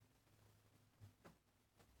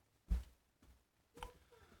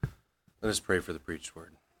Let us pray for the preached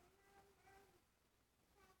word.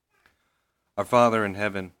 Our Father in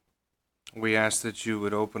heaven, we ask that you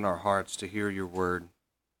would open our hearts to hear your word,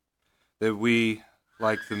 that we,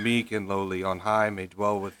 like the meek and lowly on high, may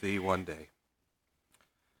dwell with thee one day,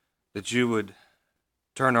 that you would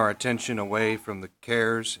turn our attention away from the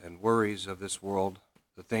cares and worries of this world,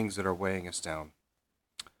 the things that are weighing us down,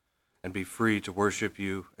 and be free to worship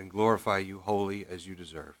you and glorify you wholly as you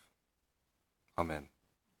deserve. Amen.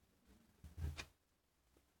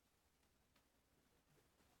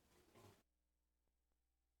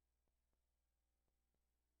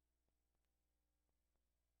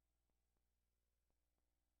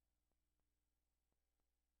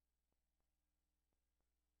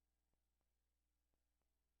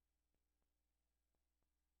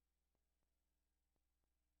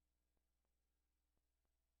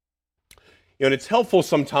 And it's helpful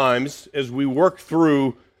sometimes as we work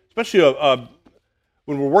through, especially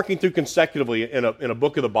when we're working through consecutively in a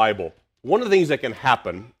book of the Bible. One of the things that can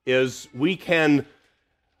happen is we can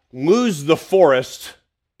lose the forest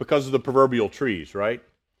because of the proverbial trees, right?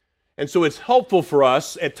 And so it's helpful for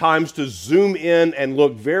us at times to zoom in and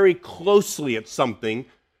look very closely at something,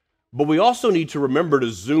 but we also need to remember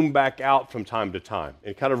to zoom back out from time to time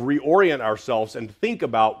and kind of reorient ourselves and think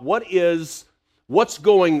about what's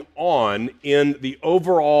going on in the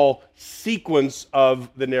overall sequence of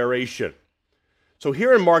the narration. So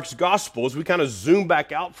here in Mark's Gospel, as we kind of zoom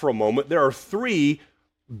back out for a moment, there are three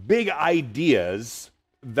big ideas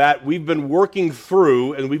that we've been working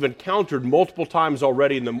through and we've encountered multiple times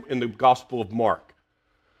already in the Gospel of Mark.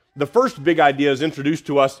 The first big idea is introduced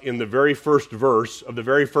to us in the very first verse of the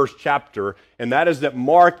very first chapter, and that is that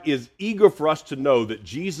Mark is eager for us to know that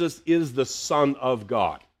Jesus is the Son of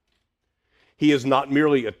God. He is not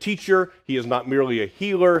merely a teacher, he is not merely a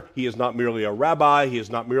healer, he is not merely a rabbi, he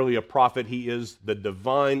is not merely a prophet, he is the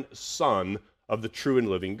divine Son of the true and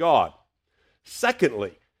living God.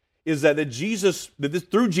 Secondly, is that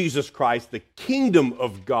through Jesus Christ, the kingdom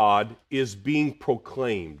of God is being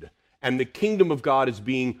proclaimed, and the kingdom of God is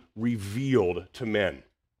being revealed to men.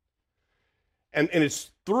 And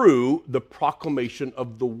it's through the proclamation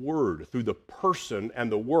of the word, through the person and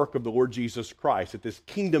the work of the Lord Jesus Christ, that this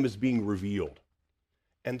kingdom is being revealed.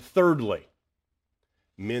 And thirdly,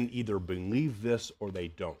 men either believe this or they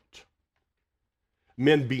don't.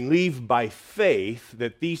 Men believe by faith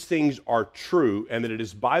that these things are true and that it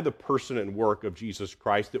is by the person and work of Jesus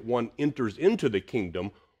Christ that one enters into the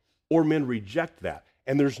kingdom, or men reject that.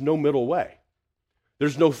 And there's no middle way.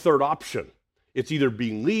 There's no third option. It's either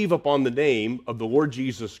believe upon the name of the Lord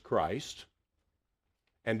Jesus Christ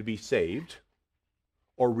and to be saved,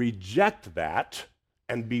 or reject that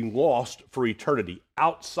and be lost for eternity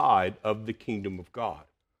outside of the kingdom of God.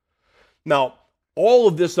 Now, all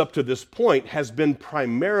of this up to this point has been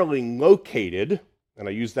primarily located, and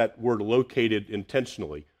I use that word located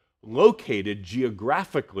intentionally, located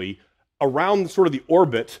geographically around sort of the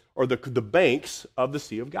orbit or the banks of the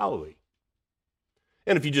Sea of Galilee.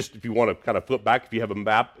 And if you want to kind of flip back, if you have a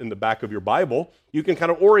map in the back of your Bible, you can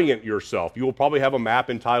kind of orient yourself. You will probably have a map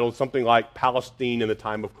entitled something like Palestine in the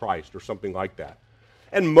time of Christ or something like that.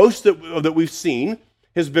 And most that we've seen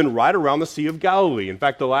has been right around the Sea of Galilee. In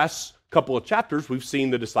fact, the last couple of chapters, we've seen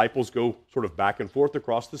the disciples go sort of back and forth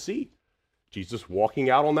across the sea. Jesus walking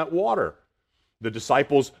out on that water. The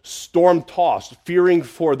disciples storm-tossed, fearing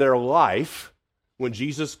for their life when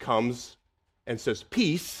Jesus comes and says,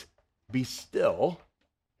 "Peace, be still,"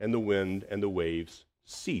 and the wind and the waves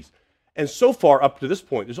cease. And so far up to this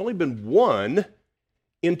point, there's only been one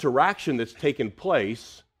interaction that's taken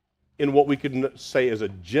place in what we could say is a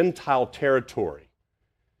Gentile territory.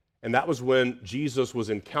 And that was when Jesus was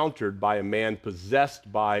encountered by a man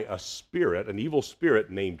possessed by a spirit, an evil spirit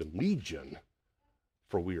named Legion,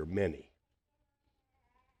 for we are many.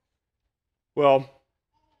 Well,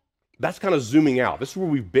 that's kind of zooming out. This is where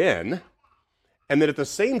we've been. And then at the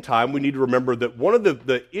same time, we need to remember that one of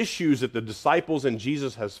the issues that the disciples and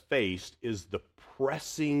Jesus has faced is the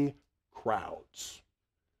pressing crowds.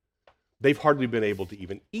 They've hardly been able to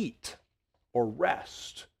even eat or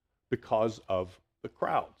rest because of the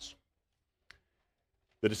crowds.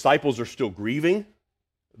 The disciples are still grieving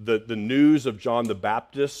the news of John the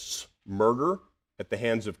Baptist's murder at the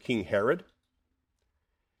hands of King Herod.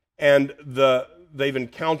 And they've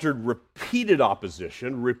encountered repeated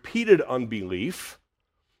opposition, repeated unbelief,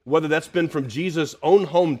 whether that's been from Jesus' own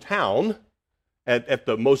hometown at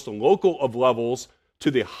the most local of levels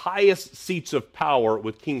to the highest seats of power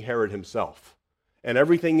with King Herod himself and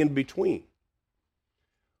everything in between.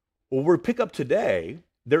 Well, we pick up today,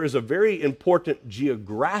 there is a very important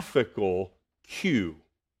geographical cue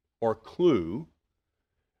or clue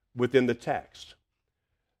within the text.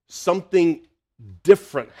 Something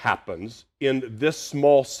different happens in this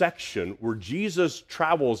small section where Jesus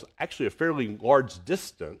travels actually a fairly large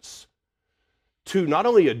distance to not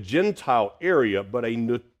only a Gentile area, but a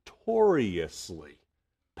notoriously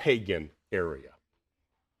pagan area.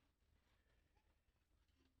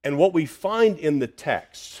 And what we find in the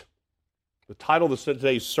text, the title of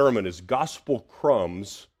today's sermon is Gospel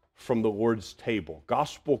Crumbs from the Lord's Table.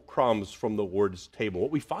 Gospel Crumbs from the Lord's Table. What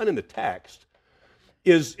we find in the text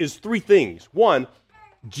is three things. One,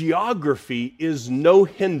 geography is no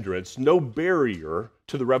hindrance, no barrier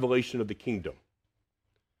to the revelation of the kingdom.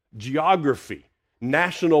 Geography,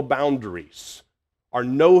 national boundaries are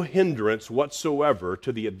no hindrance whatsoever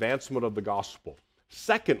to the advancement of the gospel.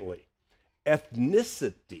 Secondly,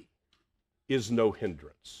 ethnicity is no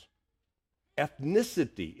hindrance.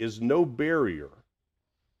 Ethnicity is no barrier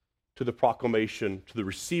to the proclamation, to the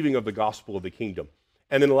receiving of the gospel of the kingdom.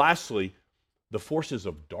 And then lastly, the forces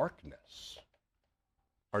of darkness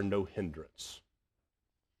are no hindrance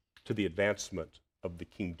to the advancement of the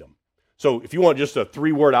kingdom. So if you want just a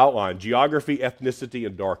three-word outline, geography, ethnicity,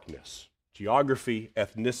 and darkness. Geography,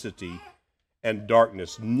 ethnicity, and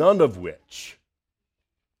darkness, none of which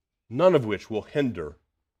will hinder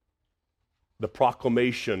the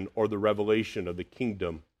proclamation or the revelation of the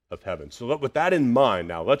kingdom of heaven. So with that in mind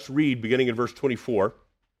now, let's read beginning in verse 24,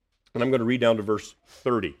 and I'm going to read down to verse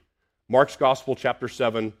 30. Mark's Gospel, chapter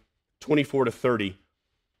 7, 24 to 30.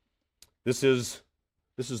 This is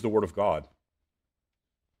the word of God.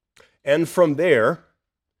 And from there,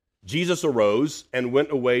 Jesus arose and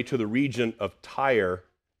went away to the region of Tyre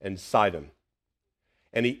and Sidon.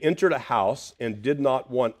 And he entered a house and did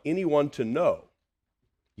not want anyone to know,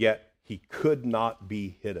 yet he could not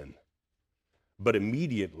be hidden. But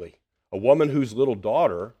immediately, a woman whose little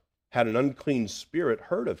daughter had an unclean spirit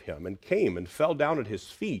heard of him and came and fell down at his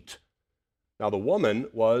feet. Now the woman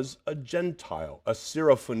was a Gentile, a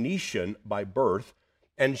Syrophoenician by birth,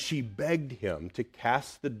 and she begged him to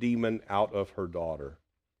cast the demon out of her daughter.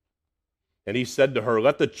 And he said to her,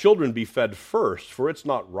 "Let the children be fed first, for it's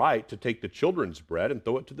not right to take the children's bread and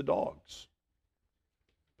throw it to the dogs."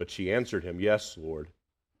 But she answered him, "Yes, Lord,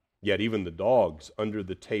 yet even the dogs under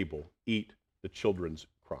the table eat the children's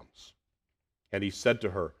crumbs." And he said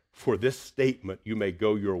to her, "For this statement you may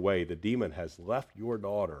go your way. The demon has left your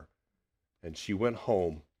daughter." And she went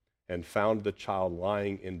home and found the child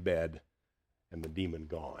lying in bed and the demon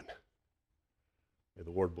gone. May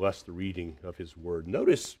the Lord bless the reading of his word.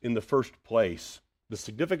 Notice in the first place the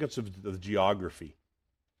significance of the geography.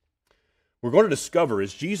 We're going to discover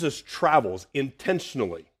as Jesus travels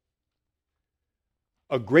intentionally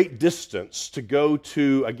a great distance to go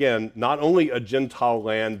to, again, not only a Gentile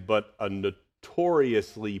land, but a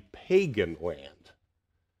notoriously pagan land,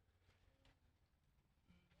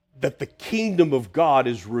 that the kingdom of God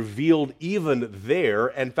is revealed even there.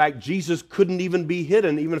 In fact, Jesus couldn't even be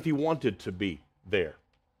hidden, even if he wanted to be there.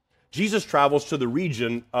 Jesus travels to the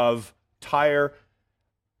region of Tyre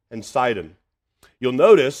and Sidon. You'll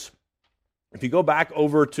notice, if you go back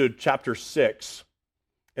over to chapter 6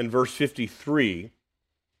 and verse 53,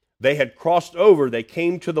 they had crossed over, they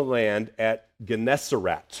came to the land at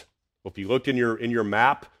Gennesaret. Well, if you looked in your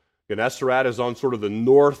map, Gennesaret is on sort of the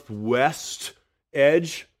northwest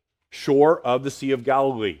edge shore of the Sea of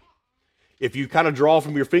Galilee. If you kind of draw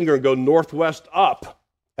from your finger and go northwest up,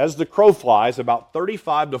 as the crow flies, about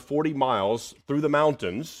 35 to 40 miles through the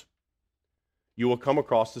mountains, you will come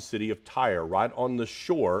across the city of Tyre, right on the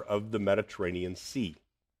shore of the Mediterranean Sea.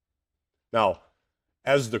 Now,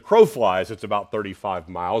 as the crow flies, it's about 35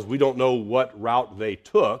 miles. We don't know what route they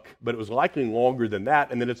took, but it was likely longer than that.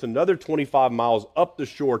 And then it's another 25 miles up the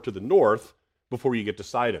shore to the north before you get to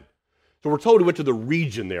Sidon. So we're told he went to the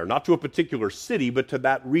region there, not to a particular city, but to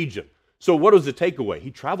that region. So what was the takeaway? He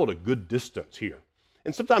traveled a good distance here.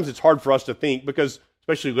 And sometimes it's hard for us to think because,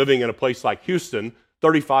 especially living in a place like Houston,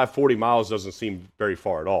 35, 40 miles doesn't seem very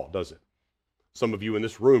far at all, does it? Some of you in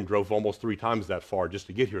this room drove almost 3 times that far just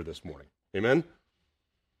to get here this morning. Amen?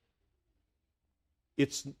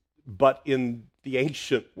 But in the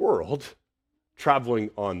ancient world, traveling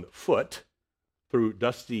on foot through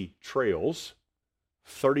dusty trails,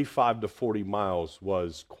 35 to 40 miles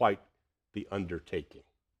was quite the undertaking.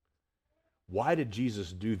 Why did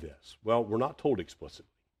Jesus do this? Well, we're not told explicitly.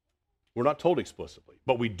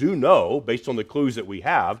 But we do know, based on the clues that we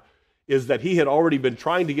have, is that he had already been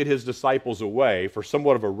trying to get his disciples away for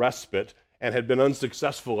somewhat of a respite and had been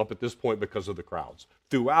unsuccessful up at this point because of the crowds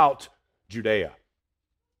throughout Judea.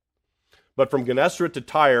 But from Gennesaret to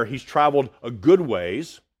Tyre, he's traveled a good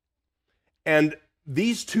ways, and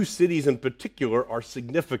these two cities in particular are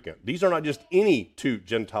significant. These are not just any two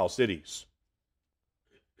Gentile cities.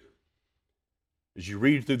 As you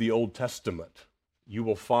read through the Old Testament, you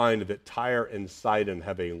will find that Tyre and Sidon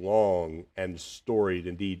have a long and storied,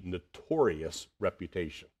 indeed notorious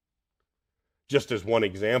reputation. Just as one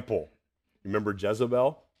example, remember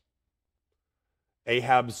Jezebel?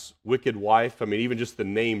 Ahab's wicked wife. I mean, even just the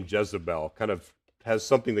name Jezebel kind of has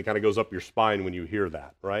something that kind of goes up your spine when you hear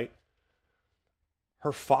that, right?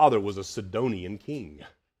 Her father was a Sidonian king.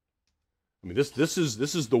 I mean, this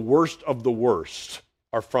is the worst of the worst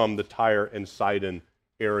are from the Tyre and Sidon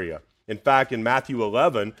area. In fact, in Matthew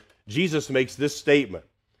 11, Jesus makes this statement.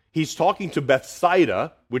 He's talking to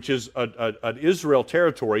Bethsaida, which is an Israel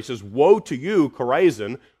territory. He says, "Woe to you,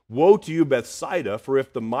 Chorazin! Woe to you, Bethsaida! For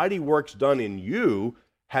if the mighty works done in you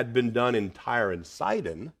had been done in Tyre and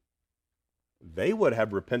Sidon, they would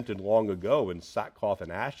have repented long ago in sackcloth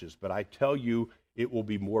and ashes. But I tell you, it will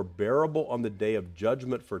be more bearable on the day of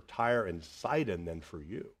judgment for Tyre and Sidon than for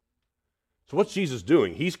you." So what's Jesus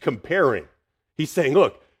doing? He's comparing. He's saying,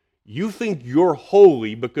 look, you think you're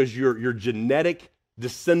holy because you're genetic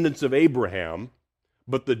descendants of Abraham,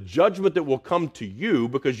 but the judgment that will come to you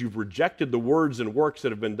because you've rejected the words and works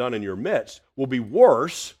that have been done in your midst will be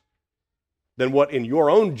worse than what in your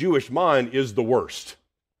own Jewish mind is the worst,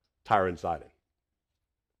 Tyre and Sidon.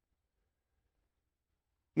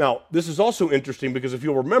 Now, this is also interesting because if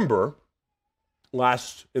you'll remember,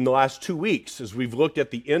 in the last 2 weeks, as we've looked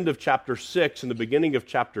at the end of chapter 6 and the beginning of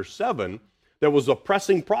chapter 7, there was a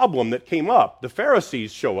pressing problem that came up. The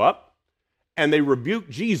Pharisees show up, and they rebuke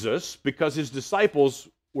Jesus because his disciples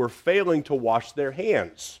were failing to wash their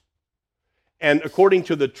hands. And according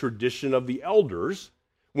to the tradition of the elders,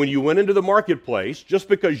 when you went into the marketplace, just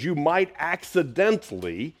because you might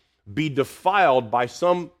accidentally be defiled by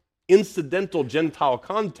some incidental Gentile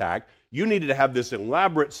contact, you needed to have this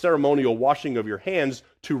elaborate ceremonial washing of your hands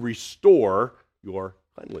to restore your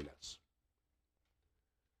cleanliness.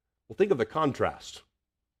 Well, think of the contrast.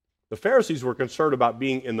 The Pharisees were concerned about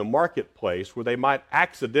being in the marketplace where they might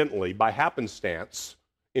accidentally, by happenstance,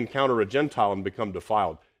 encounter a Gentile and become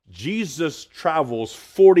defiled. Jesus travels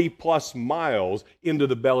 40 plus miles into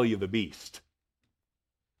the belly of the beast.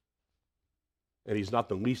 And he's not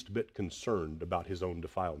the least bit concerned about his own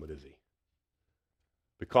defilement, is he?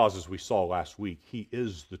 Because, as we saw last week, he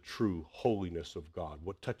is the true holiness of God.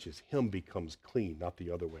 What touches him becomes clean, not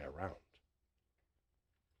the other way around.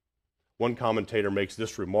 One commentator makes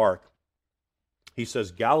this remark. He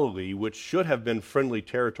says, Galilee, which should have been friendly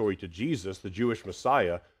territory to Jesus, the Jewish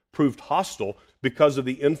Messiah, proved hostile because of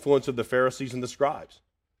the influence of the Pharisees and the scribes.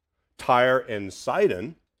 Tyre and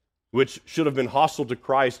Sidon, which should have been hostile to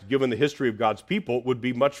Christ given the history of God's people, would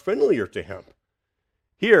be much friendlier to him.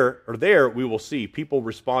 Here or there, we will see people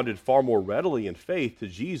responded far more readily in faith to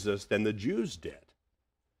Jesus than the Jews did.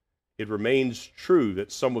 It remains true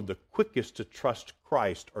that some of the quickest to trust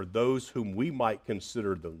Christ are those whom we might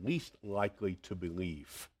consider the least likely to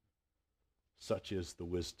believe. Such is the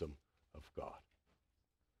wisdom of God.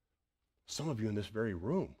 Some of you in this very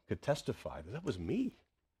room could testify that was me.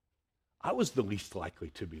 I was the least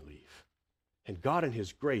likely to believe. And God in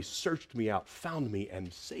his grace searched me out, found me,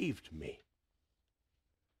 and saved me.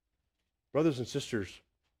 Brothers and sisters,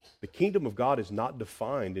 the kingdom of God is not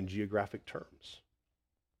defined in geographic terms.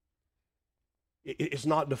 It's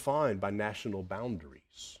not defined by national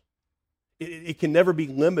boundaries. It can never be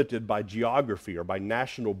limited by geography or by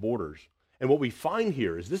national borders. And what we find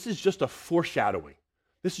here is this is just a foreshadowing.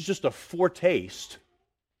 This is just a foretaste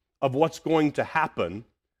of what's going to happen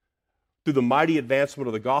through the mighty advancement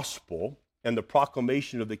of the gospel and the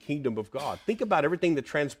proclamation of the kingdom of God. Think about everything that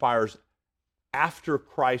transpires after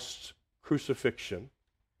Christ's crucifixion,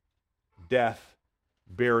 death,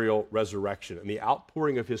 burial, resurrection, and the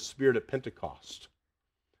outpouring of his Spirit at Pentecost.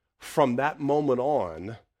 From that moment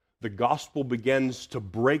on, the gospel begins to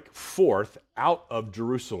break forth out of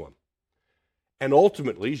Jerusalem. And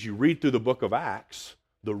ultimately, as you read through the book of Acts,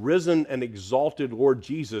 the risen and exalted Lord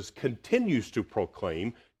Jesus continues to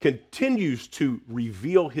proclaim, continues to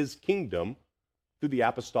reveal his kingdom through the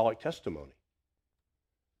apostolic testimony.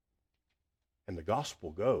 And the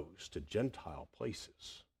gospel goes to Gentile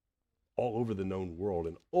places all over the known world,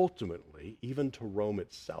 and ultimately even to Rome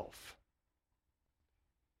itself.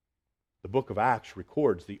 The book of Acts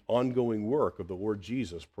records the ongoing work of the Lord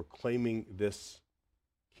Jesus proclaiming this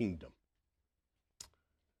kingdom.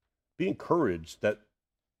 Be encouraged that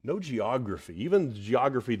no geography, even the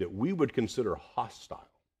geography that we would consider hostile,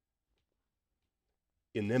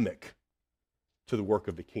 inimic to the work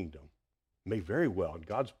of the kingdom, may very well, in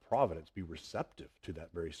God's providence, be receptive to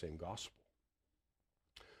that very same gospel.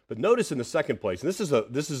 But notice in the second place, and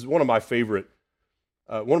this is one of my favorite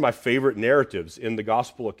narratives in the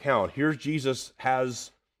gospel account. Here Jesus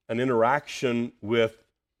has an interaction with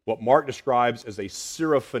what Mark describes as a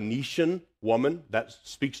Syrophoenician woman. That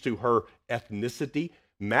speaks to her ethnicity.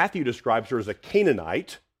 Matthew describes her as a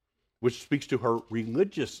Canaanite, which speaks to her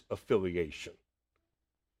religious affiliation.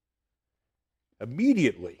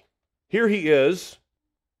 Immediately, here he is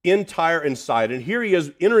in Tyre and Sidon. Here he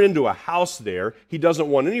is entered into a house there. He doesn't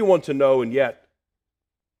want anyone to know, and yet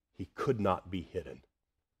he could not be hidden.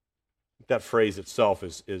 That phrase itself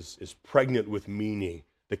is pregnant with meaning.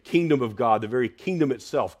 The kingdom of God, the very kingdom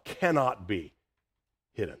itself, cannot be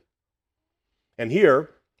hidden. And here,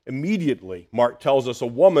 immediately, Mark tells us a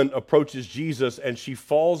woman approaches Jesus and she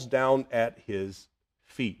falls down at his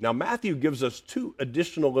feet. Now, Matthew gives us two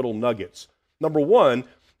additional little nuggets. Number one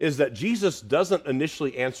is that Jesus doesn't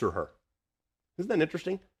initially answer her. Isn't that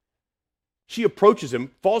interesting? She approaches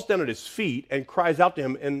him, falls down at his feet, and cries out to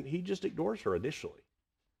him, and he just ignores her initially.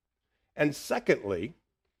 And secondly,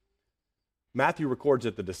 Matthew records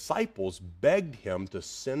that the disciples begged him to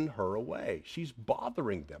send her away. She's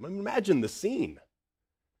bothering them. I mean, imagine the scene.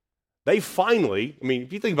 They finally,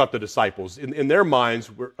 if you think about the disciples, in their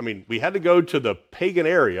minds, we had to go to the pagan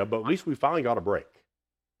area, but at least we finally got a break.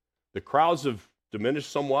 The crowds have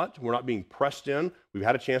diminished somewhat. We're not being pressed in. We've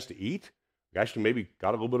had a chance to eat. We actually maybe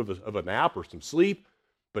got a little bit of a nap or some sleep.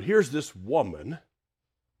 But here's this woman.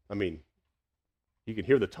 You can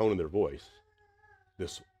hear the tone in their voice.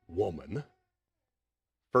 This woman.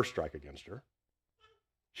 First strike against her.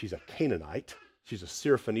 She's a Canaanite. She's a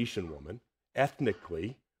Syrophoenician woman.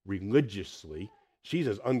 Ethnically, religiously, she's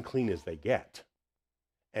as unclean as they get.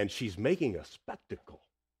 And she's making a spectacle.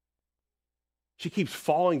 She keeps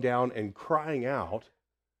falling down and crying out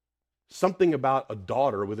something about a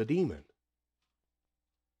daughter with a demon.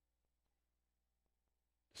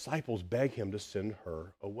 Disciples beg him to send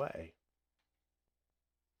her away.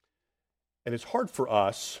 And it's hard for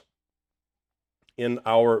us in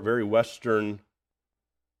our very Western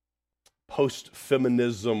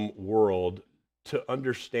post-feminism world to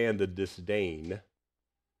understand the disdain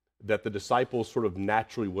that the disciples sort of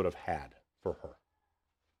naturally would have had for her.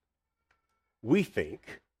 We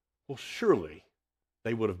think, well, surely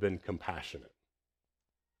they would have been compassionate.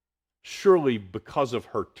 Surely because of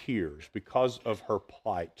her tears, because of her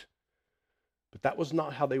plight. But that was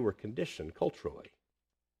not how they were conditioned culturally.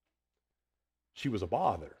 She was a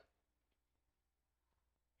bother.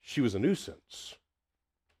 She was a nuisance.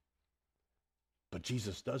 But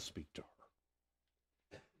Jesus does speak to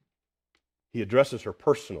her. He addresses her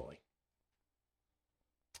personally.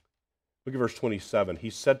 Look at verse 27. He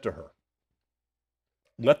said to her,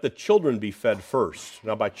 "Let the children be fed first."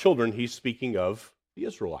 Now, by children, he's speaking of the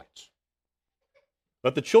Israelites.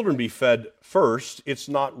 Let the children be fed first. It's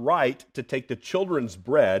not right to take the children's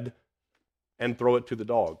bread and throw it to the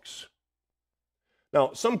dogs.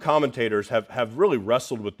 Now, some commentators have really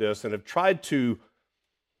wrestled with this and have tried to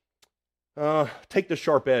take the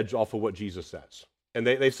sharp edge off of what Jesus says. And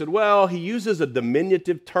they said, well, he uses a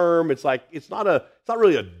diminutive term. It's not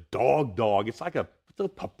really a dog. It's a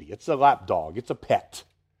puppy. It's a lap dog. It's a pet.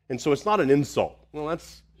 And so it's not an insult. Well,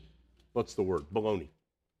 what's the word? Baloney.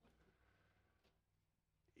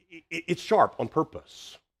 It's sharp on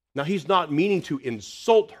purpose. Now, he's not meaning to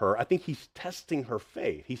insult her. I think he's testing her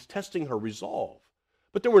faith. He's testing her resolve.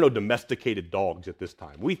 But there were no domesticated dogs at this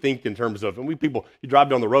time. We think in terms of, you drive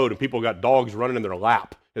down the road and people got dogs running in their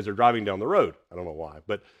lap as they're driving down the road. I don't know why,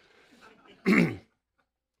 but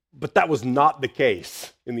but that was not the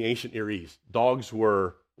case in the ancient Near East. Dogs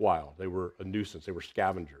were wild. They were a nuisance. They were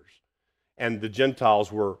scavengers. And the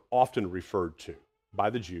Gentiles were often referred to by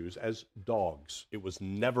the Jews as dogs. It was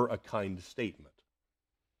never a kind statement.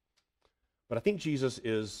 But I think Jesus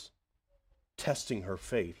is testing her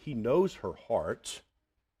faith. He knows her heart.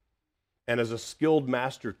 And as a skilled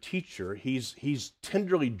master teacher, he's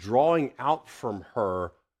tenderly drawing out from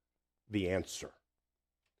her the answer.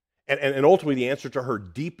 And ultimately the answer to her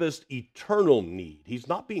deepest eternal need. He's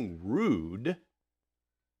not being rude,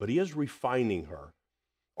 but he is refining her.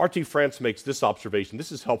 R.T. France makes this observation.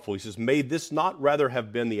 This is helpful. He says, "May this not rather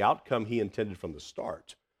have been the outcome he intended from the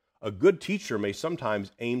start? A good teacher may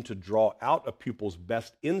sometimes aim to draw out a pupil's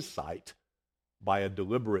best insight by a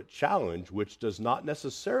deliberate challenge, which does not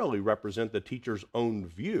necessarily represent the teacher's own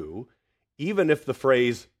view, even if the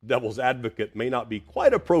phrase devil's advocate may not be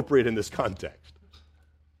quite appropriate in this context."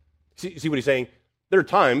 See what he's saying? There are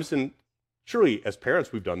times, and surely as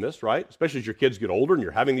parents we've done this, right? Especially as your kids get older and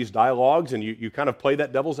you're having these dialogues and you kind of play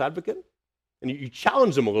that devil's advocate and you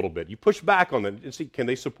challenge them a little bit. You push back on them and see, can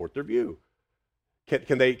they support their view?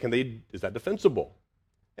 Can they, is that defensible?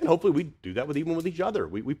 And hopefully we do that even with each other.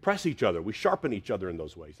 We press each other. We sharpen each other in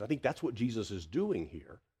those ways. I think that's what Jesus is doing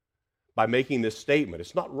here by making this statement.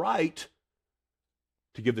 It's not right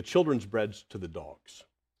to give the children's bread to the dogs.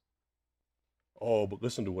 Oh, but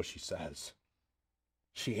listen to what she says.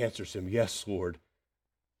 She answers him, "Yes, Lord,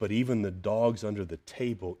 but even the dogs under the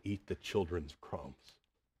table eat the children's crumbs."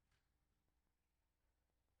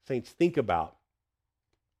 Saints, think about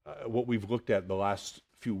what we've looked at the last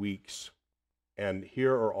few weeks, and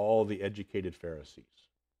here are all the educated Pharisees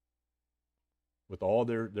with all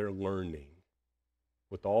their learning,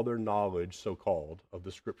 with all their knowledge, so-called, of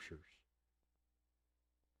the Scriptures,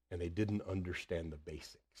 and they didn't understand the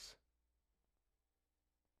basics.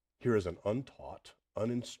 Here is an untaught,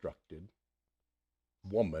 uninstructed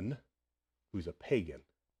woman who's a pagan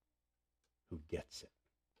who gets it.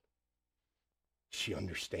 She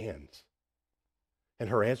understands. And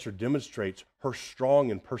her answer demonstrates her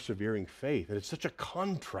strong and persevering faith. And it's such a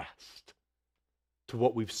contrast to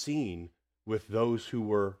what we've seen with those who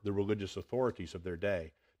were the religious authorities of their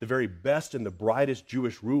day. The very best and the brightest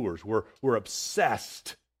Jewish rulers were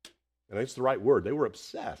obsessed, and that's the right word, they were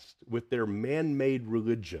obsessed with their man-made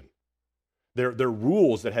religion. Their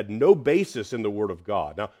rules that had no basis in the Word of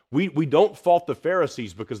God. Now, we don't fault the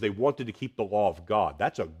Pharisees because they wanted to keep the law of God.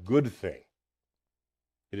 That's a good thing.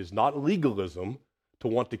 It is not legalism to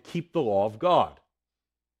want to keep the law of God.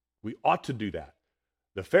 We ought to do that.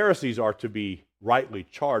 The Pharisees are to be rightly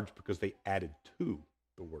charged because they added to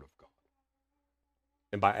the Word of God.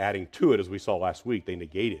 And by adding to it, as we saw last week, they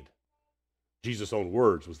negated. Jesus' own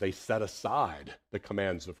words was they set aside the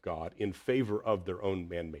commands of God in favor of their own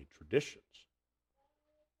man-made traditions.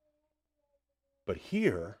 But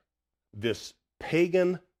here, this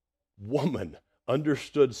pagan woman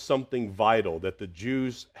understood something vital that the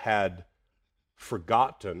Jews had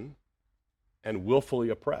forgotten and willfully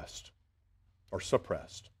oppressed or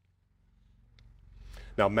suppressed.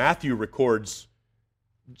 Now, Matthew records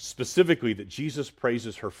specifically that Jesus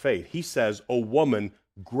praises her faith. He says, "O woman,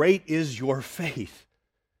 great is your faith.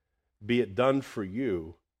 Be it done for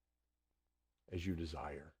you as you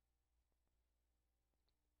desire."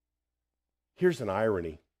 Here's an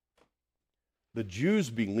irony. The Jews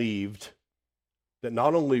believed that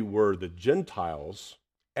not only were the Gentiles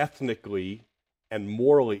ethnically and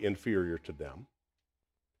morally inferior to them,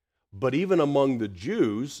 but even among the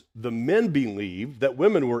Jews, the men believed that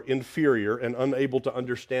women were inferior and unable to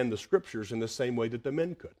understand the Scriptures in the same way that the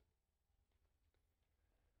men could.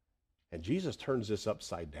 And Jesus turns this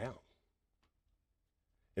upside down.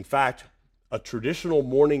 In fact, a traditional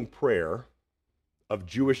morning prayer of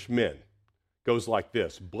Jewish men goes like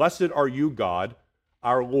this: "Blessed are you, God,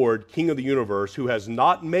 our Lord, King of the universe, who has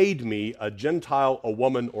not made me a Gentile, a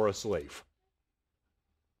woman, or a slave."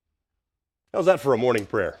 How's that for a morning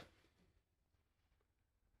prayer?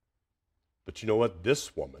 But you know what?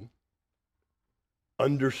 This woman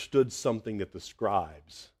understood something that the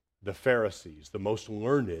scribes, the Pharisees, the most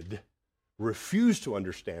learned, refused to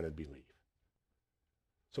understand and believe.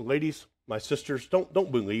 So ladies, my sisters,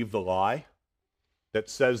 don't believe the lie that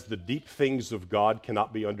says the deep things of God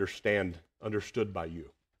cannot be understood by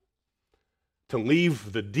you. To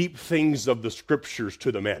leave the deep things of the Scriptures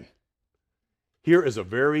to the men. Here is a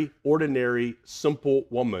very ordinary, simple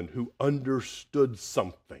woman who understood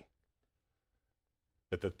something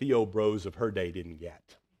that the Theo Bros of her day didn't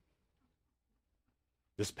get.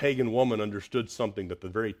 This pagan woman understood something that the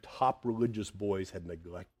very top religious boys had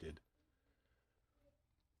neglected.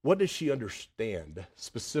 What does she understand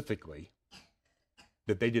specifically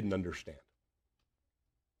that they didn't understand?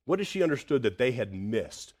 What has she understood that they had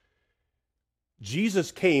missed?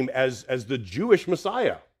 Jesus came as the Jewish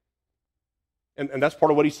Messiah. And that's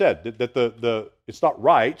part of what he said, that it's not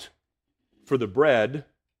right for the bread,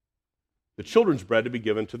 the children's bread, to be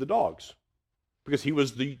given to the dogs. Because he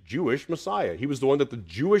was the Jewish Messiah. He was the one that the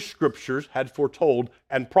Jewish Scriptures had foretold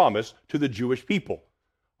and promised to the Jewish people.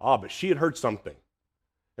 But she had heard something.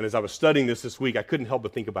 And as I was studying this week, I couldn't help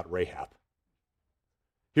but think about Rahab.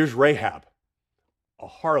 Here's Rahab, a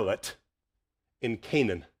harlot in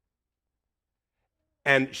Canaan.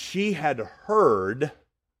 And she had heard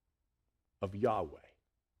of Yahweh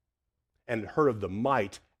and heard of the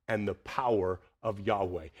might and the power of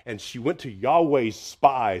Yahweh. And she went to Yahweh's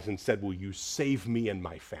spies and said, "Will you save me and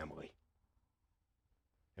my family?"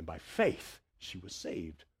 And by faith, she was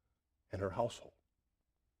saved and her household.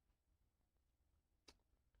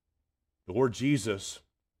 The Lord Jesus,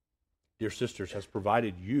 dear sisters, has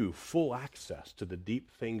provided you full access to the deep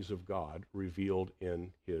things of God revealed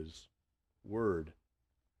in His Word.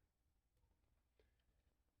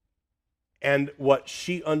 And what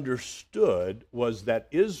she understood was that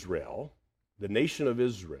Israel, the nation of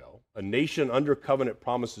Israel, a nation under covenant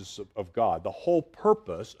promises of God, the whole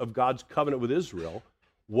purpose of God's covenant with Israel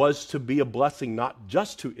was to be a blessing not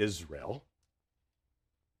just to Israel,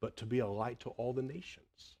 but to be a light to all the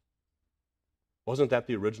nations. Wasn't that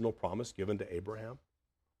the original promise given to Abraham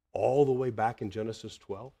all the way back in Genesis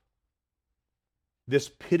 12? This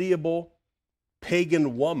pitiable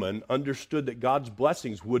pagan woman understood that God's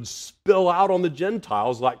blessings would spill out on the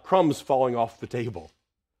Gentiles like crumbs falling off the table.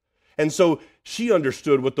 And so she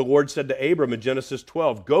understood what the Lord said to Abram in Genesis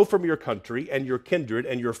 12, "Go from your country and your kindred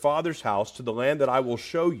and your father's house to the land that I will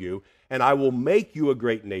show you, and I will make you a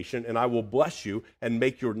great nation, and I will bless you and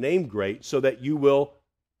make your name great so that you will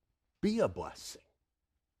be a blessing.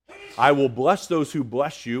 I will bless those who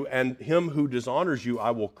bless you, and him who dishonors you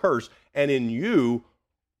I will curse, and in you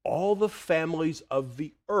all the families of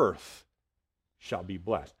the earth shall be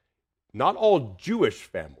blessed." Not all Jewish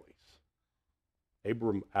families.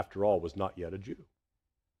 Abram, after all, was not yet a Jew.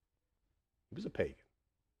 He was a pagan.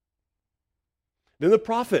 Then the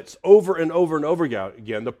prophets, over and over and over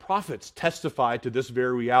again, the prophets testify to this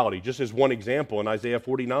very reality. Just as one example, in Isaiah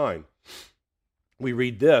 49, we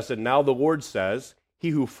read this, "And now the Lord says, He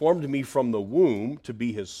who formed me from the womb to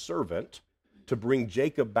be his servant, to bring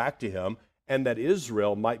Jacob back to him, and that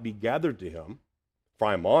Israel might be gathered to him. For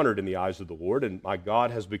I am honored in the eyes of the Lord, and my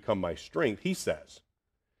God has become my strength." He says,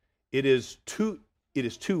 It is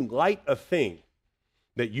too light a thing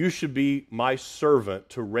that you should be my servant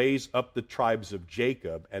to raise up the tribes of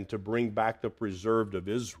Jacob and to bring back the preserved of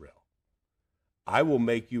Israel. I will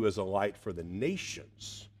make you as a light for the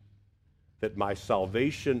nations, that my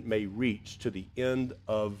salvation may reach to the end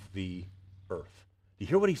of the earth. Do you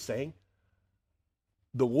hear what he's saying?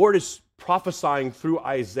 The Lord is prophesying through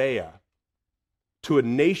Isaiah to a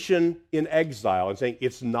nation in exile and saying,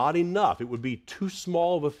 it's not enough. It would be too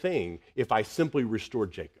small of a thing if I simply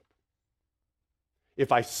restored Jacob.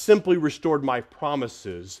 If I simply restored my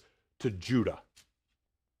promises to Judah.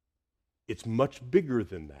 It's much bigger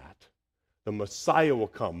than that. The Messiah will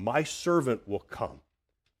come. My servant will come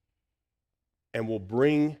and will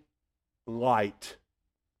bring light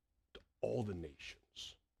to all the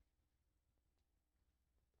nations,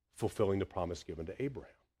 fulfilling the promise given to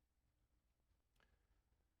Abraham.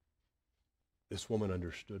 This woman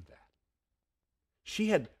understood that. She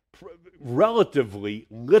had relatively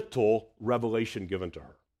little revelation given to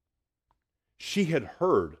her. She had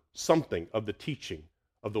heard something of the teaching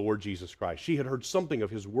of the Lord Jesus Christ. She had heard something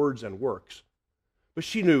of his words and works. But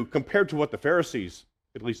she knew, compared to what the Pharisees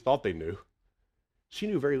at least thought they knew, she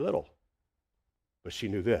knew very little. But she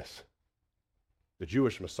knew this: the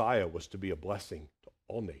Jewish Messiah was to be a blessing to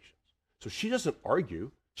all nations. So she doesn't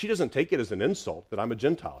argue. She doesn't take it as an insult that I'm a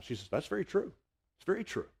Gentile. She says, that's very true. It's very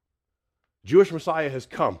true. Jewish Messiah has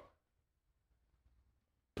come.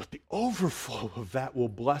 But the overflow of that will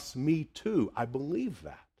bless me too. I believe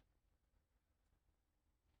that.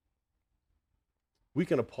 We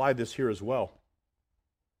can apply this here as well.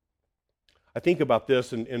 I think about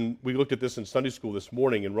this, and we looked at this in Sunday school this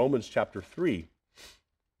morning in Romans chapter 3.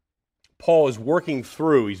 Paul is working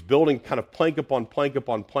through, he's building kind of plank upon plank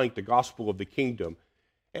upon plank the gospel of the kingdom.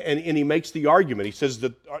 And he makes the argument. He says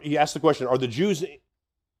that, he asks the question, are the Jews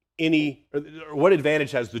what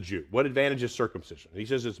advantage has the Jew? What advantage is circumcision? And he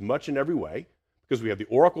says it's much in every way, because we have the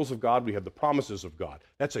oracles of God, we have the promises of God.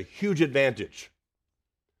 That's a huge advantage.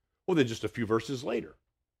 Well, then just a few verses later,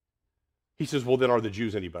 he says, well, then are the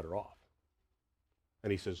Jews any better off?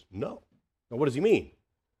 And he says, no. Now, what does he mean?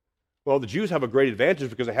 Well, the Jews have a great advantage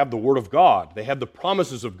because they have the Word of God. They have the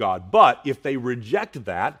promises of God. But if they reject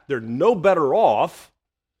that, they're no better off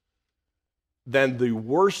than the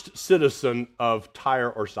worst citizen of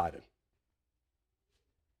Tyre or Sidon.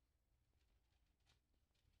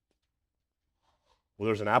 Well,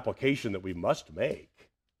 there's an application that we must make.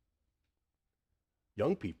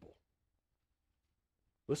 Young people,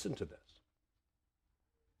 listen to this.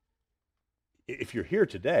 If you're here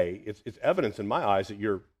today, it's evidence in my eyes that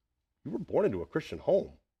you were born into a Christian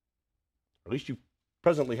home. Or at least you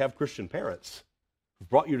presently have Christian parents who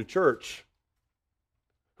brought you to church,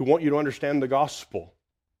 who want you to understand the gospel.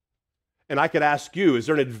 And I could ask you, is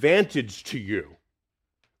there an advantage to you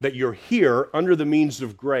that you're here under the means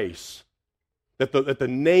of grace, that the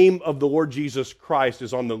name of the Lord Jesus Christ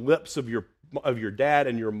is on the lips of your dad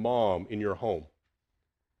and your mom in your home?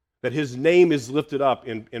 That his name is lifted up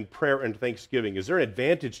in prayer and thanksgiving. Is there an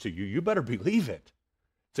advantage to you? You better believe it.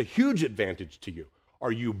 It's a huge advantage to you.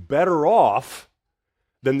 Are you better off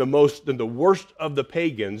than the worst of the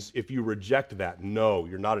pagans if you reject that? No,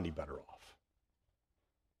 you're not any better off.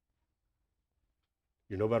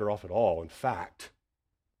 You're no better off at all. In fact,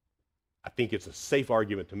 I think it's a safe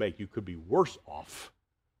argument to make. You could be worse off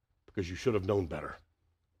because you should have known better.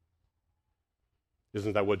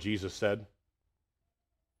 Isn't that what Jesus said?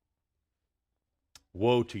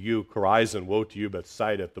 Woe to you, Chorazin, woe to you,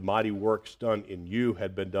 Bethsaida. If the mighty works done in you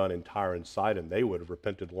had been done in Tyre and Sidon, they would have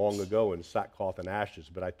repented long ago in sackcloth and ashes.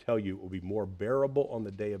 But I tell you, it will be more bearable on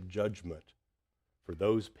the day of judgment for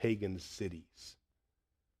those pagan cities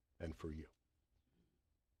than for you.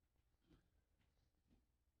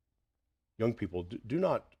 Young people, do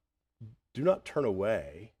not turn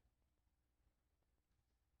away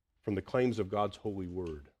from the claims of God's holy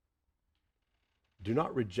word. Do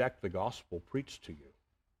not reject the gospel preached to you.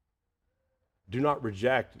 Do not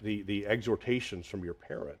reject the exhortations from your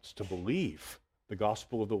parents to believe the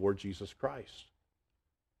gospel of the Lord Jesus Christ.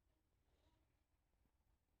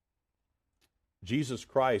 Jesus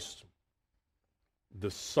Christ,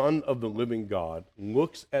 the Son of the living God,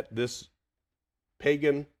 looks at this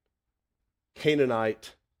pagan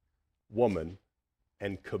Canaanite woman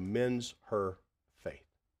and commends her faith.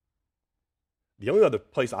 The only other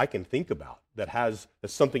place I can think about that's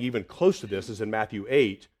something even close to this is in Matthew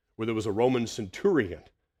 8, where there was a Roman centurion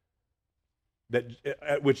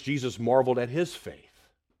at which Jesus marveled at his faith.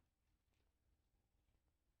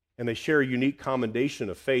 And they share a unique commendation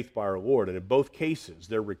of faith by our Lord. And in both cases,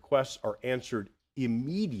 their requests are answered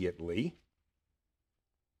immediately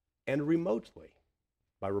and remotely.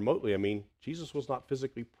 By remotely, I mean Jesus was not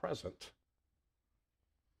physically present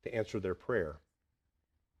to answer their prayer.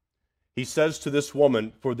 He says to this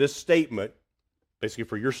woman, for this statement, basically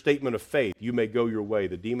for your statement of faith, you may go your way.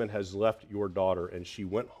 The demon has left your daughter. And she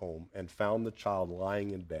went home and found the child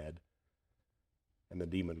lying in bed and the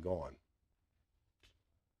demon gone.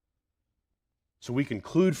 So we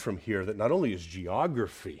conclude from here that not only is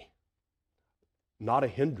geography not a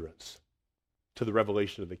hindrance to the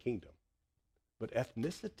revelation of the kingdom, but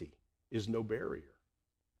ethnicity is no barrier.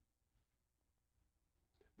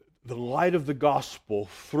 The light of the gospel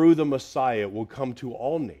through the Messiah will come to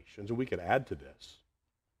all nations. And we could add to this,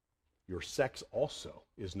 your sex also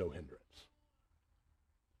is no hindrance.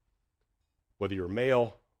 Whether you're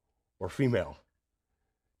male or female,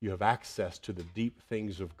 you have access to the deep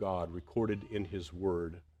things of God recorded in His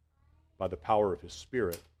Word by the power of His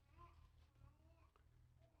Spirit.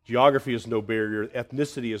 Geography is no barrier.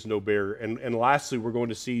 Ethnicity is no barrier. And lastly, we're going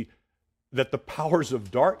to see that the powers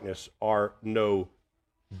of darkness are no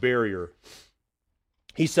barrier.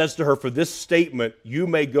 He says to her, for this statement, you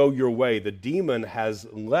may go your way. The demon has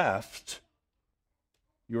left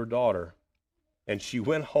your daughter. And she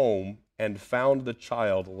went home and found the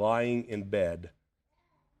child lying in bed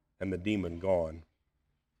and the demon gone.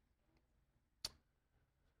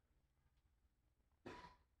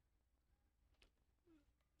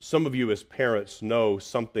 Some of you as parents know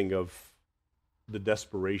something of the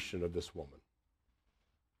desperation of this woman.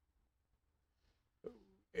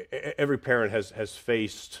 Every parent has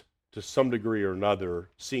faced, to some degree or another,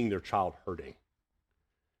 seeing their child hurting.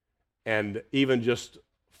 And even just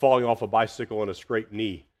falling off a bicycle on a scraped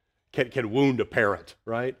knee can wound a parent,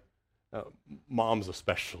 right? Moms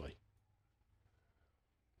especially.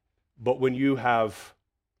 But when you have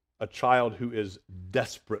a child who is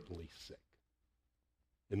desperately sick,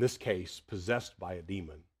 in this case, possessed by a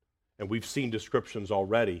demon, and we've seen descriptions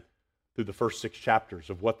already through the first 6 chapters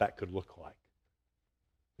of what that could look like,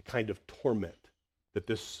 the kind of torment that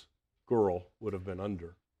this girl would have been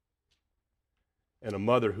under, and a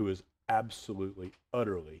mother who is absolutely,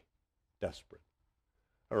 utterly desperate.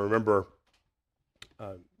 I remember,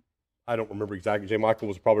 I don't remember exactly, J. Michael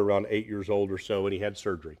was probably around 8 years old or so, and he had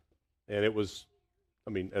surgery. And it was,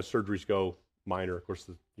 as surgeries go, minor. Of course,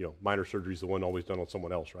 minor surgery is the one always done on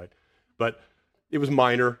someone else, right? But it was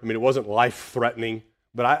minor. It wasn't life-threatening.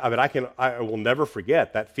 But I will never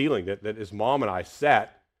forget that feeling that his mom and I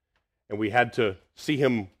sat, and we had to see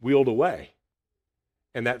him wheeled away.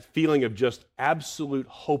 And that feeling of just absolute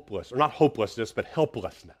hopeless, or not hopelessness, but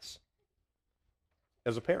helplessness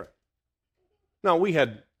as a parent. Now, we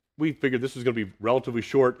figured this was going to be relatively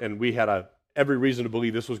short, and we had every reason to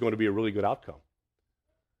believe this was going to be a really good outcome.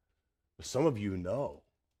 But some of you know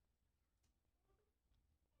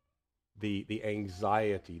the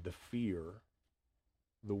anxiety, the fear,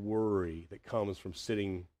 the worry that comes from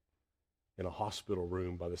sitting in a hospital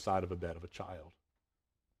room by the side of a bed of a child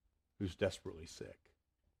who's desperately sick.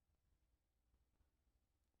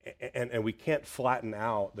 And we can't flatten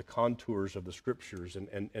out the contours of the Scriptures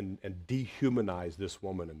and dehumanize this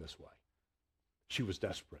woman in this way. She was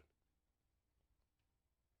desperate.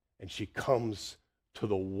 And she comes to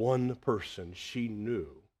the one person she knew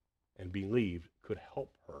and believed could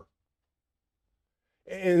help her.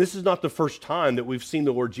 And this is not the first time that we've seen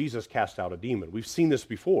the Lord Jesus cast out a demon. We've seen this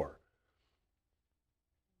before.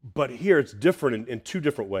 But here it's different in two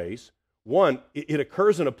different ways. One, it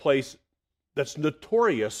occurs in a place that's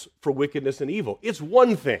notorious for wickedness and evil. It's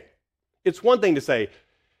one thing. It's one thing to say,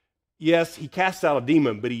 yes, he cast out a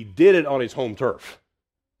demon, but he did it on his home turf.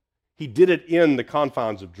 He did it in the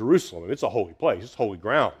confines of Jerusalem. It's a holy place. It's holy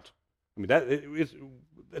ground. I mean,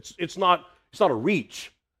 it's not a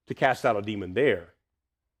reach to cast out a demon there.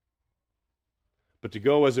 But to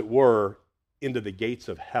go, as it were, into the gates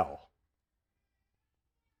of hell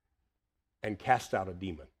and cast out a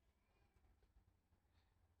demon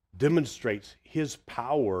demonstrates his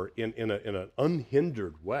power in an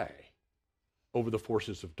unhindered way over the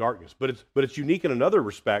forces of darkness. But it's unique in another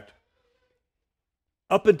respect.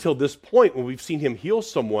 Up until this point, when we've seen him heal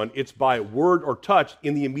someone, it's by word or touch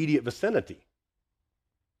in the immediate vicinity.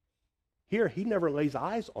 Here, he never lays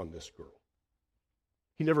eyes on this girl.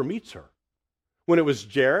 He never meets her. When it was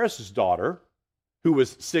Jairus' daughter who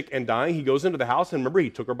was sick and dying, he goes into the house, and remember, he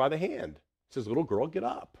took her by the hand. He says, little girl, get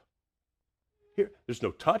up. Here, there's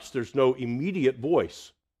no touch, there's no immediate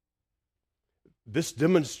voice. This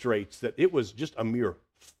demonstrates that it was just a mere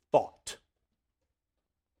thought.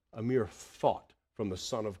 A mere thought from the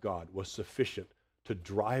Son of God was sufficient to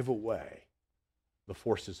drive away the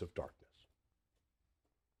forces of darkness.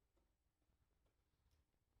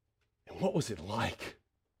 And what was it like?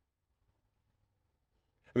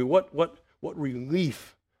 I mean, what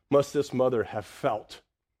relief must this mother have felt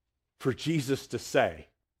for Jesus to say,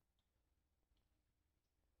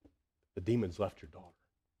 the demons left your daughter.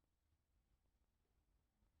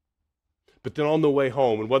 But then on the way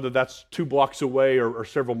home, and whether that's 2 blocks away or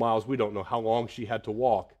several miles, we don't know how long she had to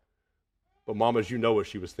walk. But mamas, you know what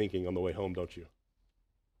she was thinking on the way home, don't you?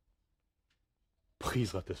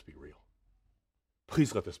 Please let this be real.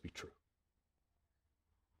 Please let this be true.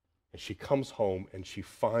 And she comes home and she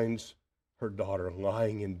finds her daughter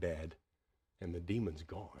lying in bed and the demon's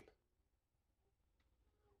gone.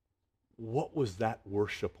 What was that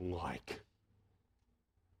worship like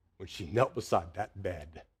when she knelt beside that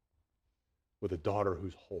bed with a daughter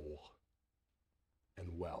who's whole and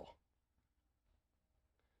well?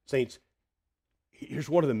 Saints, here's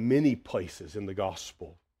one of the many places in the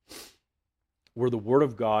gospel where the Word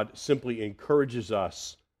of God simply encourages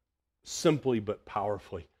us, simply but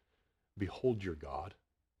powerfully, behold your God.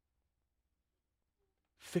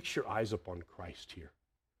 Fix your eyes upon Christ here.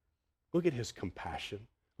 Look at his compassion.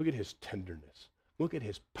 Look at his tenderness. Look at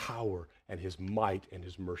his power and his might and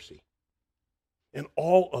his mercy. And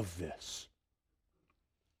all of this,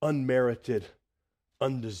 unmerited,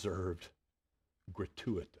 undeserved,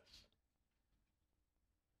 gratuitous.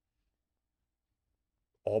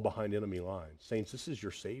 All behind enemy lines. Saints, this is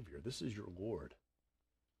your Savior. This is your Lord.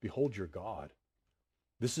 Behold your God.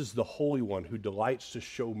 This is the Holy One who delights to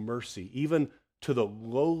show mercy, even to the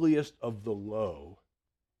lowliest of the low,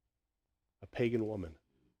 a pagan woman.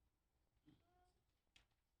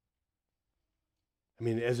 I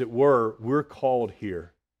mean, as it were, we're called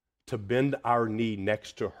here to bend our knee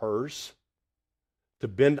next to hers, to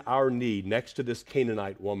bend our knee next to this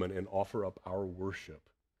Canaanite woman and offer up our worship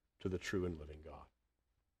to the true and living God.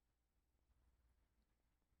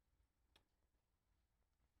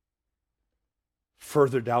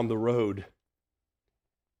 Further down the road,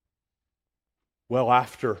 well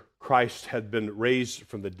after Christ had been raised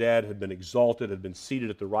from the dead, had been exalted, had been seated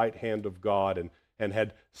at the right hand of God, and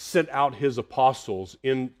had sent out his apostles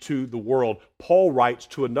into the world, Paul writes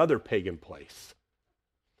to another pagan place,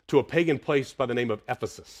 to a pagan place by the name of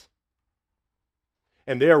Ephesus.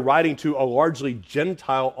 And they are writing to a largely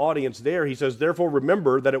Gentile audience there. He says, therefore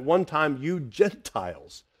remember that at one time you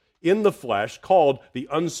Gentiles in the flesh, called the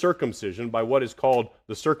uncircumcision by what is called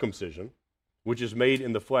the circumcision, which is made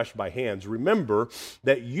in the flesh by hands, remember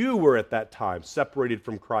that you were at that time separated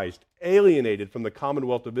from Christ, alienated from the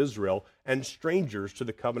commonwealth of Israel, and strangers to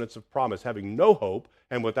the covenants of promise, having no hope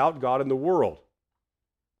and without God in the world.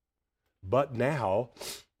 But now,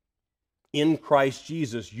 in Christ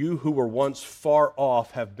Jesus, you who were once far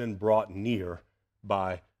off have been brought near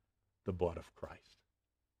by the blood of Christ.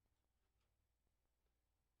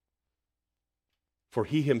 For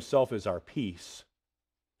he himself is our peace,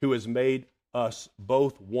 who has made us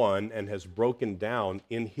both one and has broken down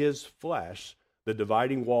in his flesh the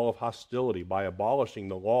dividing wall of hostility by abolishing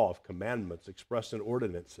the law of commandments expressed in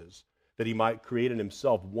ordinances, that he might create in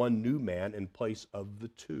himself one new man in place of the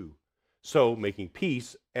two, so making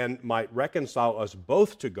peace and might reconcile us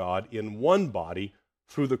both to God in one body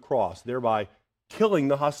through the cross, thereby killing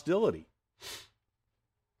the hostility.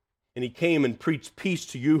 And he came and preached peace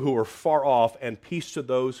to you who were far off and peace to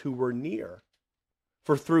those who were near.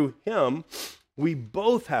 For through him we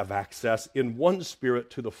both have access in one Spirit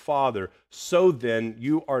to the Father. So then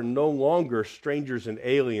you are no longer strangers and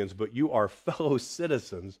aliens, but you are fellow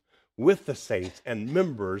citizens with the saints and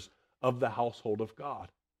members of the household of God.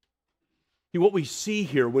 See, what we see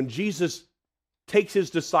here, when Jesus takes his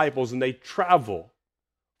disciples and they travel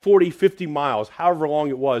 40, 50 miles, however long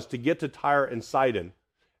it was, to get to Tyre and Sidon,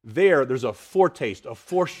 there's a foretaste, a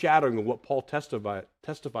foreshadowing of what Paul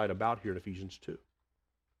testified about here in Ephesians 2.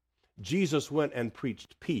 Jesus went and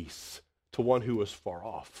preached peace to one who was far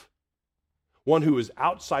off, one who was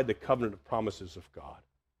outside the covenant promises of God,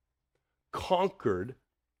 conquered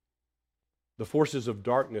the forces of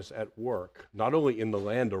darkness at work, not only in the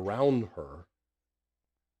land around her,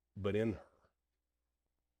 but in her,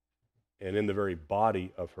 and in the very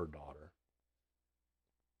body of her daughter.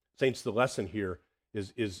 Saints, the lesson here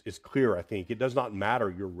is clear, I think. It does not matter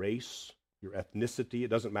your race, your ethnicity. It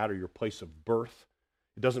doesn't matter your place of birth.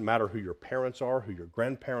 It doesn't matter who your parents are, who your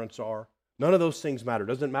grandparents are. None of those things matter. It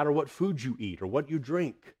doesn't matter what food you eat or what you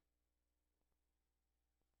drink.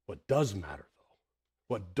 What does matter, though,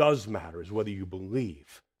 what does matter is whether you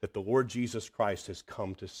believe that the Lord Jesus Christ has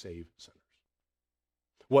come to save sinners.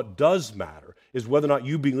 What does matter is whether or not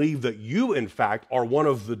you believe that you, in fact, are one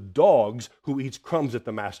of the dogs who eats crumbs at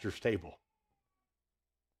the master's table.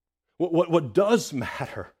 What does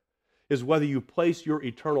matter is whether you place your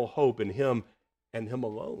eternal hope in him and him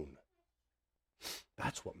alone.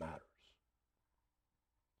 That's what matters.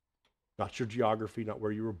 Not your geography, not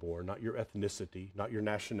where you were born, not your ethnicity, not your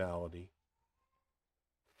nationality.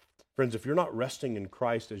 Friends, if you're not resting in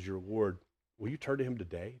Christ as your Lord, will you turn to him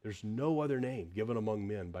today? There's no other name given among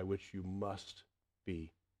men by which you must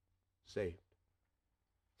be saved.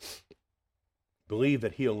 Believe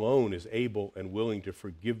that he alone is able and willing to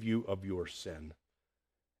forgive you of your sin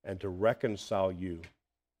and to reconcile you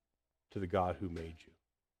to the God who made you.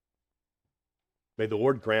 May the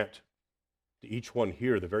Lord grant to each one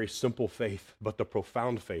here the very simple faith, but the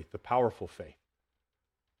profound faith, the powerful faith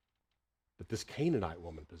that this Canaanite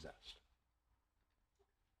woman possessed.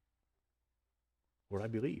 Lord, I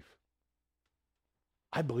believe.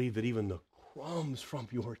 I believe that even the crumbs from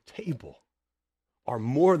your table are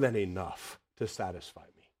more than enough to satisfy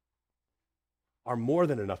me, are more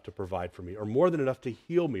than enough to provide for me, are more than enough to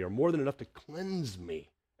heal me, are more than enough to cleanse me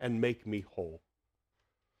and make me whole.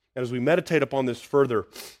 And as we meditate upon this further,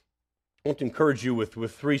 I want to encourage you with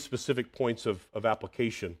three specific points of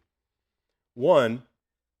application. One,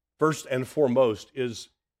 first and foremost, is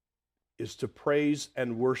to praise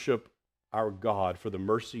and worship our God for the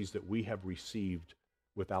mercies that we have received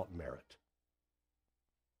without merit.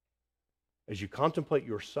 As you contemplate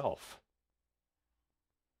yourself,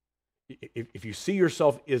 if you see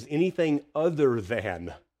yourself as anything other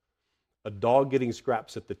than a dog getting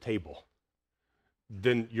scraps at the table,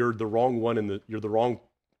 then you're the wrong one you're the wrong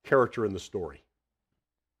character in the story.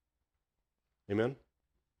 Amen?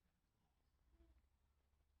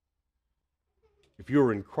 If you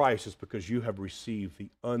are in Christ, it's because you have received the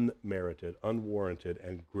unmerited, unwarranted,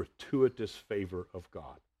 and gratuitous favor of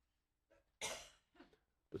God.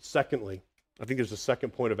 But secondly, I think there's a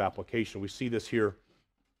second point of application. We see this here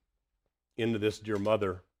into this dear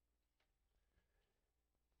mother.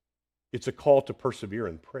 It's a call to persevere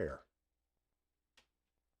in prayer.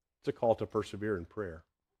 It's a call to persevere in prayer.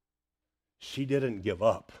 She didn't give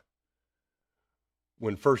up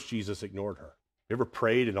when first Jesus ignored her. You ever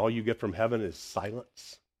prayed and all you get from heaven is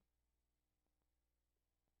silence?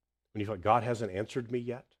 When you feel like God hasn't answered me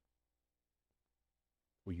yet?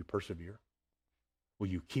 Will you persevere? Will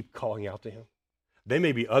you keep calling out to him? There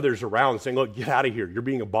may be others around saying, look, get out of here. You're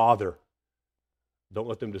being a bother. Don't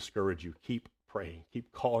let them discourage you. Keep praying.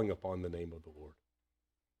 Keep calling upon the name of the Lord.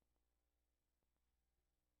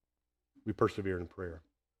 We persevere in prayer.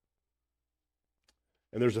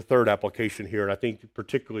 And there's a third application here, and I think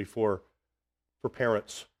particularly for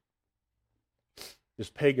parents. This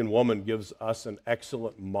pagan woman gives us an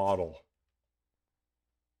excellent model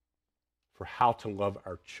for how to love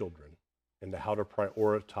our children and how to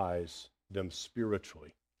prioritize them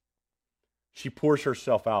spiritually. She pours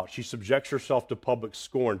herself out. She subjects herself to public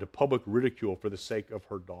scorn, to public ridicule for the sake of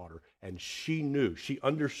her daughter. And she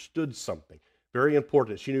understood something very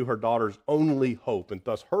important. She knew her daughter's only hope, and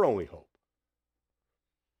thus her only hope,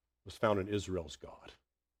 was found in Israel's God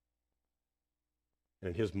and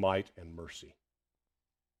in his might and mercy.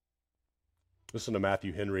 Listen to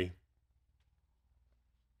Matthew Henry.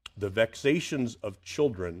 The vexations of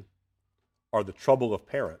children are the trouble of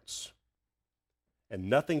parents, and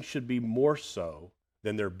nothing should be more so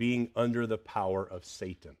than their being under the power of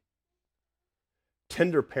Satan.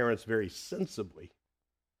 Tender parents very sensibly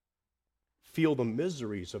feel the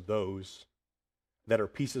miseries of those that are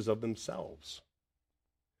pieces of themselves.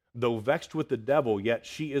 Though vexed with the devil, yet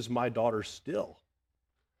she is my daughter still.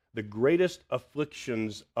 The greatest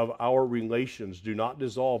afflictions of our relations do not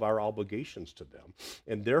dissolve our obligations to them,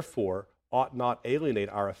 and therefore ought not alienate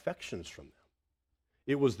our affections from them.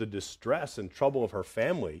 It was the distress and trouble of her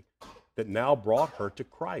family that now brought her to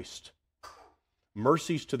Christ.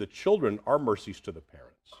 Mercies to the children are mercies to the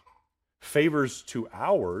parents. Favors to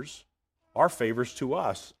ours are favors to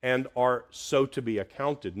us and are so to be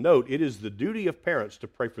accounted. Note, it is the duty of parents to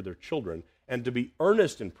pray for their children and to be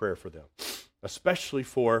earnest in prayer for them, especially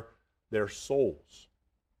for their souls.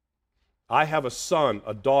 I have a son,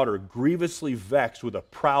 a daughter, grievously vexed with a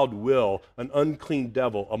proud will, an unclean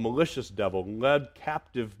devil, a malicious devil, led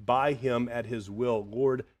captive by him at his will.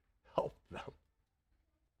 Lord, help them.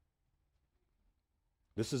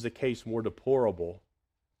 This is a case more deplorable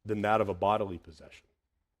than that of a bodily possession.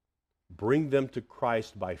 Bring them to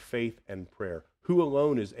Christ by faith and prayer, who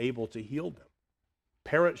alone is able to heal them.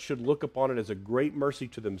 Parents should look upon it as a great mercy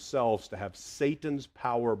to themselves to have Satan's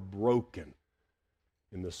power broken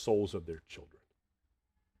in the souls of their children.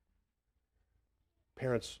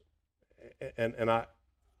 Parents, and I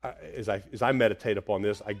as I meditate upon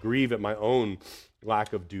this, I grieve at my own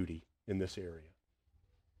lack of duty in this area.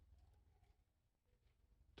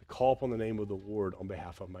 To call upon the name of the Lord on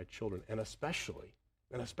behalf of my children, and especially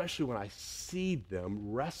when I see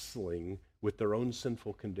them wrestling with their own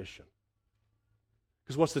sinful condition.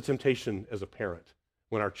 Because what's the temptation as a parent?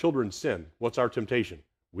 When our children sin, what's our temptation?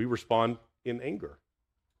 We respond in anger.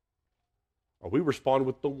 Or we respond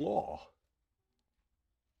with the law.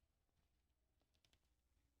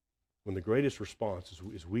 When the greatest response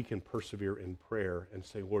is we can persevere in prayer and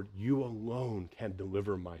say, Lord, you alone can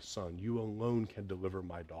deliver my son. You alone can deliver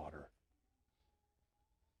my daughter.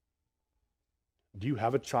 Do you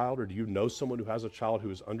have a child, or do you know someone who has a child who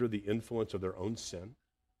is under the influence of their own sin?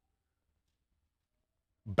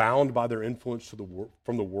 Bound by their influence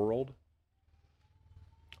from the world?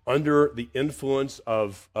 Under the influence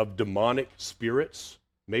of demonic spirits?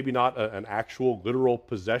 Maybe not an actual literal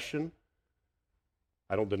possession.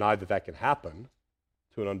 I don't deny that can happen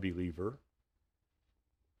to an unbeliever.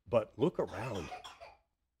 But look around.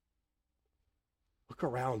 Look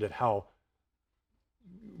around at how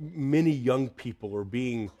many young people are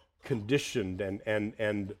being conditioned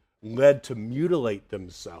and led to mutilate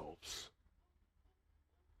themselves.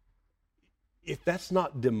 If that's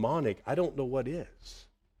not demonic, I don't know what is.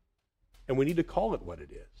 And we need to call it what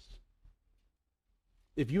it is.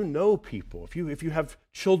 If you know people, if you have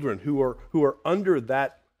children who are under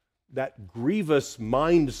that grievous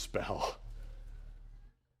mind spell,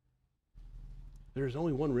 there's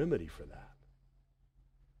only one remedy for that.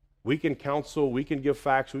 We can counsel, we can give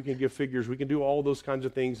facts, we can give figures, we can do all those kinds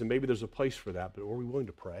of things, and maybe there's a place for that, but are we willing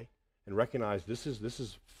to pray and recognize this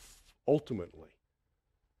is ultimately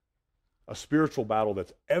a spiritual battle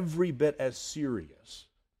that's every bit as serious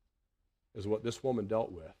as what this woman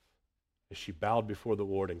dealt with as she bowed before the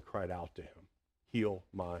Lord and cried out to him, heal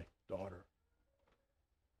my daughter.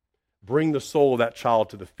 Bring the soul of that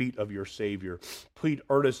child to the feet of your Savior. Plead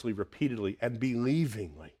earnestly, repeatedly, and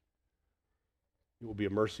believingly. It will be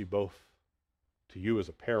a mercy both to you as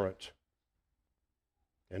a parent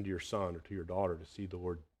and to your son or to your daughter to see the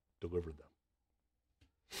Lord deliver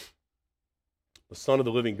them. The Son of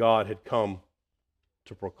the living God had come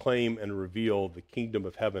to proclaim and reveal the kingdom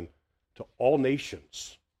of heaven to all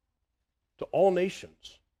nations. To all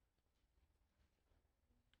nations.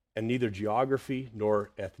 And neither geography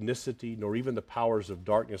nor ethnicity nor even the powers of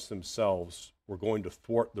darkness themselves were going to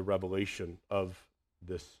thwart the revelation of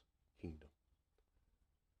this kingdom.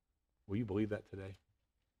 Will you believe that today?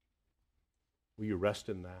 Will you rest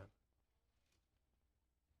in that?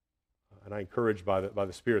 And I encourage by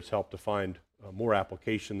the Spirit's help to find more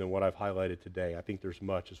application than what I've highlighted today. I think there's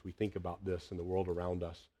much as we think about this in the world around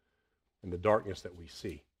us and the darkness that we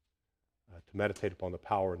see. To meditate upon the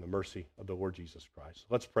power and the mercy of the Lord Jesus Christ.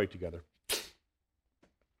 Let's pray together.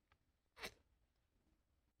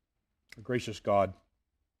 Gracious God,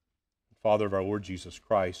 Father of our Lord Jesus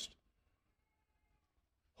Christ,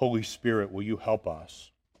 Holy Spirit, will you help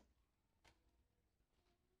us?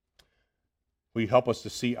 Will you help us to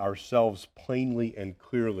see ourselves plainly and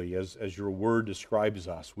clearly as your word describes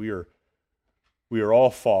us? We are all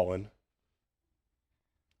fallen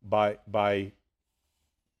by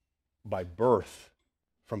birth.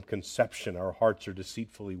 From conception, our hearts are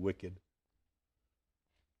deceitfully wicked.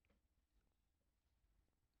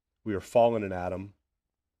 We are fallen in Adam.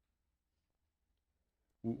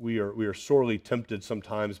 We are sorely tempted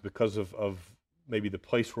sometimes because of maybe the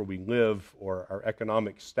place where we live or our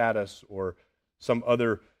economic status or some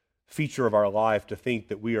other feature of our life to think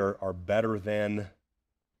that we are better than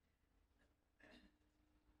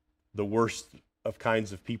the worst of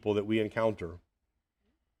kinds of people that we encounter.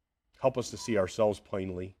 Help us to see ourselves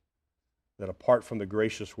plainly, that apart from the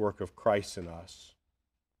gracious work of Christ in us,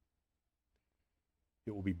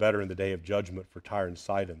 it will be better in the day of judgment for Tyre and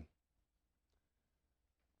Sidon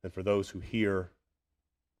than for those who hear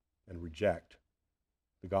and reject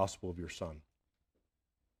the gospel of your Son.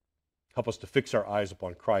 Help us to fix our eyes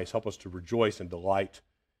upon Christ. Help us to rejoice and delight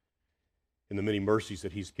in the many mercies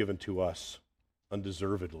that He's given to us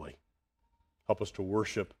undeservedly. Help us to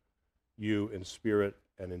worship you in spirit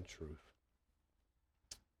and in truth.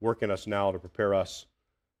 Work in us now to prepare us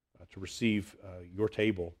to receive your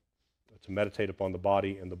table, to meditate upon the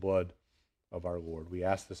body and the blood of our Lord. We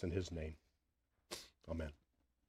ask this in His name. Amen.